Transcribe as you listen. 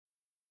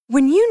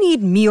When you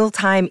need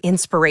mealtime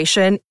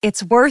inspiration,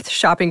 it's worth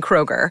shopping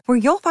Kroger, where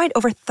you'll find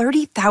over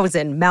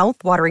 30,000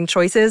 mouth-watering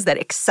choices that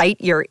excite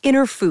your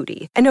inner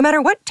foodie. And no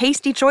matter what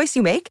tasty choice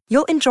you make,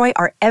 you'll enjoy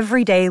our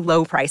everyday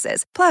low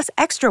prices, plus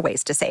extra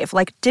ways to save,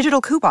 like digital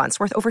coupons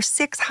worth over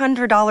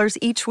 $600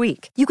 each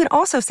week. You can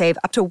also save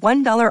up to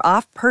 $1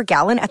 off per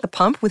gallon at the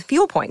pump with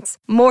fuel points.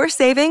 More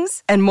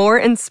savings and more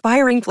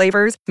inspiring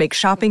flavors make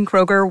shopping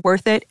Kroger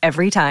worth it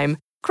every time.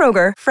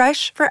 Kroger,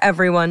 fresh for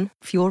everyone.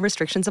 Fuel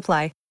restrictions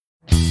apply.